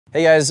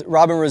Hey guys,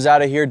 Robin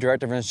Rosado here,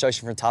 Director of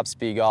Instruction for Top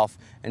Speed Golf,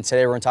 and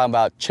today we're going to talk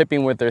about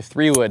chipping with their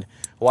 3-wood,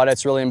 why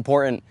that's really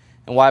important,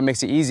 and why it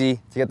makes it easy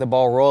to get the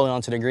ball rolling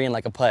onto the green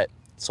like a putt.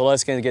 So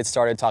let's get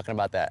started talking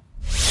about that.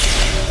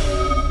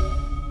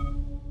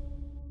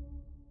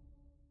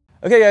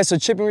 Okay guys, so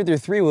chipping with your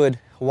 3-wood,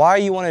 why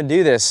you want to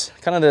do this,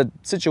 kind of the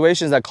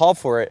situations that call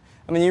for it.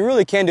 I mean, you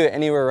really can do it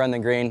anywhere around the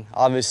green.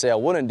 Obviously, I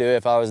wouldn't do it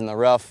if I was in the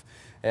rough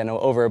and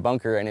over a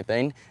bunker or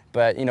anything.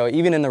 But you know,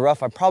 even in the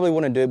rough, I probably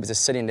wouldn't do it because it's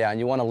sitting down.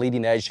 You want a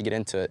leading edge to get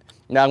into it.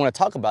 Now I'm going to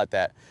talk about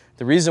that.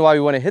 The reason why we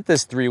want to hit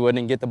this 3-wood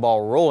and get the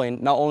ball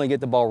rolling, not only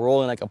get the ball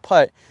rolling like a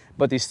putt,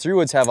 but these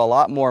 3-woods have a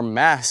lot more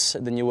mass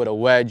than you would a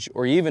wedge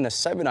or even a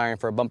 7-iron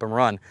for a bump and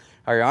run.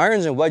 Our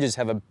irons and wedges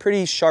have a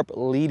pretty sharp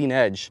leading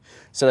edge,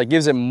 so that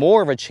gives it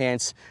more of a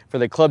chance for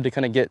the club to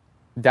kind of get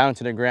down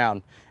to the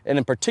ground. And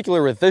in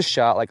particular with this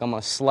shot, like I'm on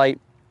a slight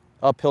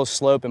uphill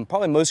slope, and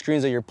probably most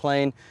greens that you're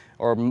playing,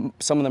 or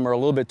some of them are a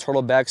little bit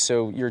turtle back,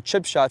 so your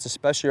chip shots,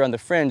 especially around the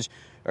fringe,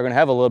 are going to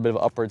have a little bit of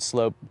upward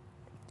slope.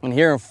 And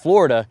here in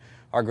Florida,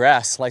 our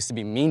grass likes to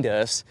be mean to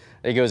us.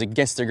 It goes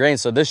against the grain,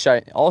 so this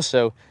shot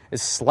also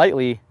is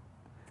slightly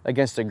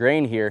against the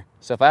grain here.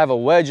 So if I have a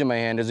wedge in my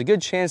hand, there's a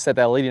good chance that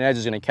that leading edge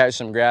is going to catch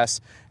some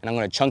grass, and I'm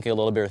going to chunk it a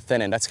little bit or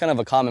thin it. That's kind of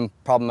a common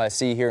problem I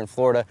see here in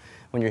Florida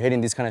when you're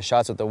hitting these kind of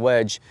shots with the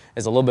wedge,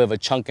 is a little bit of a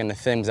chunk in the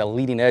thin, because that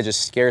leading edge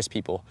just scares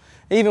people.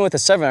 And even with the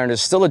 7-iron,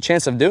 there's still a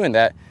chance of doing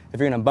that if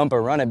you're going to bump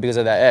or run it because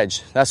of that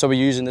edge. That's why we're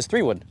using this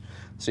 3-wood.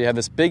 So you have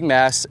this big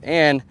mass,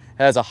 and it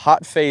has a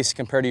hot face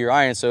compared to your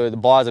iron, so the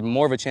ball has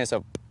more of a chance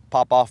to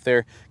pop off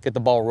there, get the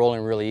ball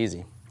rolling really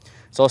easy.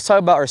 So let's talk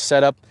about our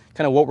setup,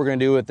 kind of what we're going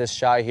to do with this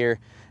shot here.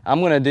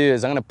 I'm going to do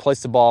is I'm going to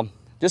place the ball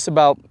just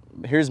about,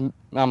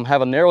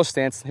 have a narrow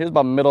stance. Here's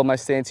about middle of my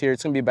stance here.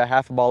 It's going to be about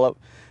half a ball up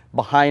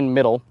behind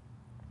middle.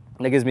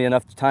 And that gives me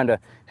enough time to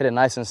hit it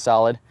nice and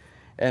solid.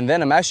 And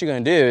then I'm actually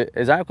going to do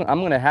is I'm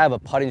going to have a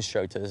putting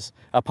stroke to this,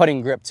 a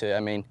putting grip to it,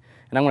 and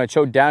I'm going to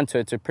choke down to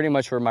it to pretty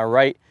much where my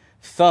right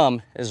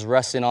thumb is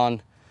resting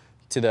on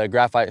to the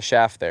graphite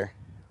shaft there.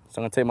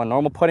 So I'm going to take my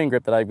normal putting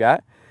grip that I've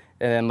got,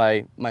 and then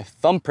my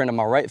thumbprint of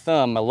my right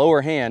thumb, my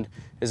lower hand,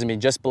 is going to be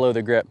just below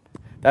the grip.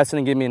 That's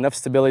going to give me enough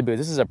stability, because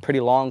this is a pretty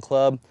long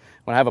club.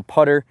 When I have a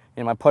putter,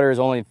 my putter is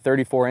only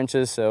 34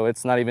 inches, so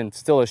it's not even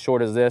still as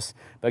short as this,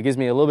 but it gives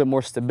me a little bit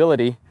more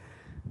stability,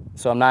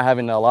 so I'm not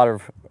having a lot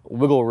of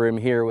wiggle room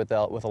here with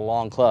a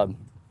long club.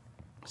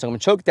 So I'm going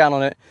to choke down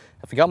on it.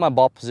 If I got my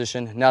ball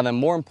position, now the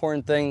more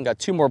important thing, got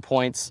 2 more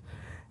points,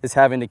 is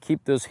having to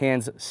keep those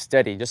hands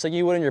steady. Just like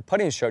you would in your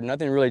putting stroke,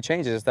 nothing really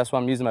changes. That's why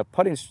I'm using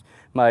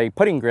my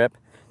putting grip.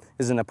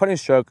 Is in a putting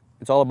stroke,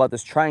 it's all about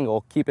this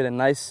triangle. Keep it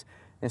nice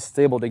and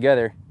stable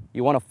together.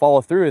 You want to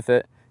follow through with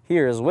it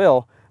here as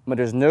well, but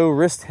there's no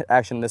wrist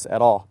action in this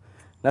at all.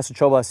 And that's the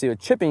trouble I see with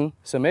chipping.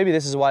 So maybe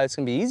this is why it's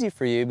going to be easy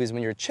for you, because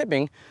when you're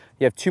chipping,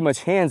 you have too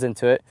much hands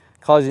into it,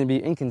 causing you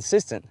to be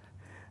inconsistent.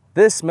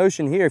 This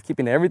motion here of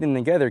keeping everything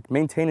together,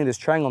 maintaining this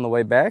triangle on the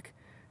way back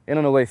and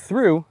on the way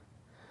through,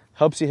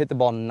 helps you hit the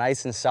ball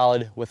nice and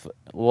solid with a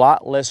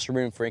lot less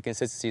room for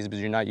inconsistencies because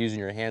you're not using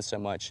your hands so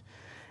much.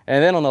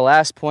 And then on the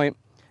last point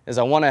is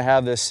I want to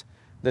have this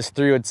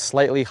 3-wood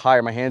slightly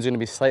higher. My hands are going to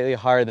be slightly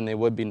higher than they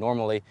would be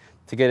normally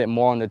to get it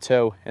more on the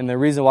toe. And the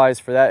reason why is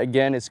for that,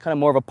 again, it's kind of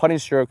more of a putting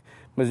stroke,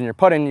 because when you're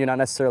putting, you're not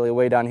necessarily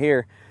way down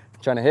here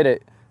trying to hit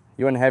it.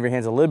 You want to have your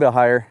hands a little bit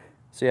higher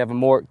so you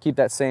have keep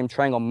that same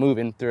triangle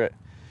moving through it.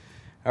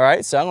 All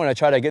right, so I'm going to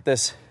try to get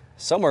this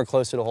somewhere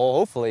close to the hole,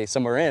 hopefully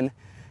somewhere in.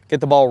 Get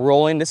the ball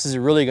rolling. This is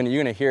really you're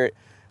going to hear it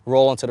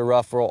roll into the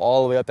rough, roll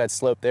all the way up that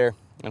slope there,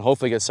 and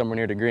hopefully get somewhere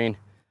near the green.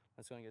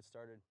 Let's go and get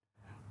started.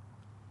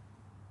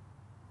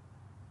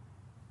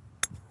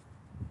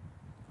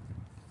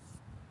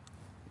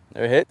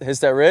 There, hits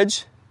that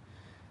ridge.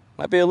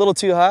 Might be a little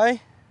too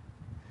high,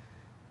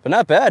 but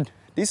not bad.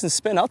 Decent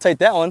spin, I'll take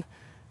that one.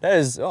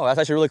 That's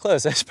actually really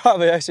close. That's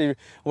probably actually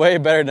way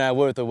better than I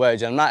would with the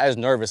wedge. I'm not as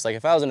nervous. Like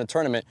if I was in a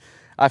tournament,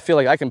 I feel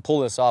like I can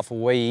pull this off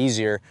way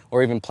easier,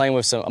 or even playing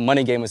with a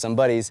money game with some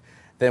buddies,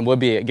 than would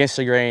be against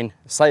the grain,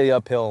 slightly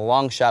uphill,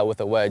 long shot with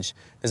a wedge.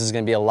 This is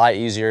gonna be a lot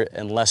easier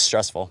and less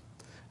stressful. All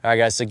right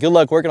guys, so good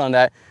luck working on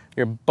that.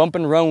 You're bump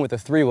and run with a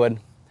 3-wood.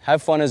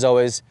 Have fun as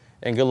always,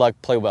 and good luck,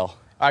 play well.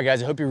 All right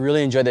guys, I hope you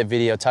really enjoyed that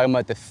video talking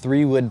about the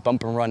 3-wood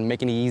bump and run,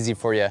 making it easy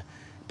for you.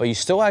 But you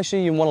still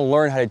actually want to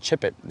learn how to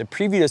chip it. The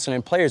previous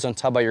players don't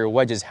talk about your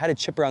wedges, how to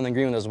chip around the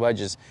green with those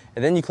wedges.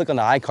 And then you click on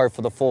the iCard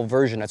for the full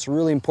version. That's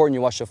really important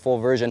you watch the full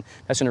version.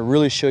 That's going to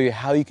really show you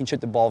how you can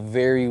chip the ball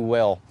very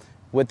well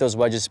with those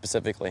wedges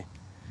specifically.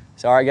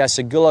 So all right guys,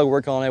 so good luck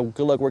working on it.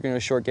 Good luck working on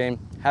a short game.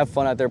 Have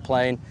fun out there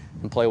playing,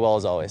 and play well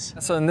as always.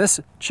 So in this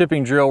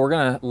chipping drill, we're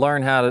going to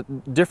learn how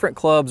different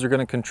clubs are going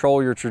to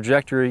control your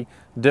trajectory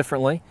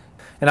differently.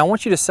 And I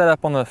want you to set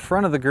up on the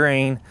front of the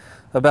green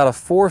about a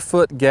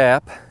 4-foot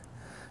gap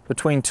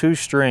between 2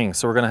 strings.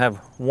 So we're going to have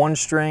 1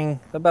 string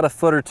about 1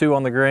 foot or 2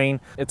 on the green.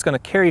 It's going to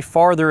carry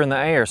farther in the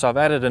air. So I've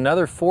added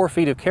another 4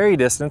 feet of carry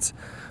distance,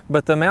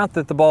 but the amount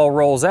that the ball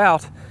rolls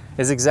out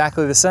is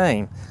exactly the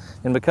same.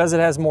 And because it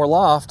has more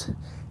loft,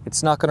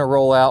 it's not going to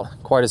roll out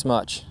quite as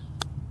much.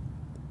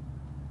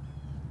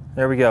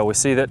 There we go. We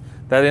see that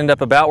ended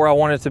up about where I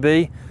wanted it to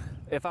be.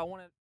 If I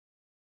wanted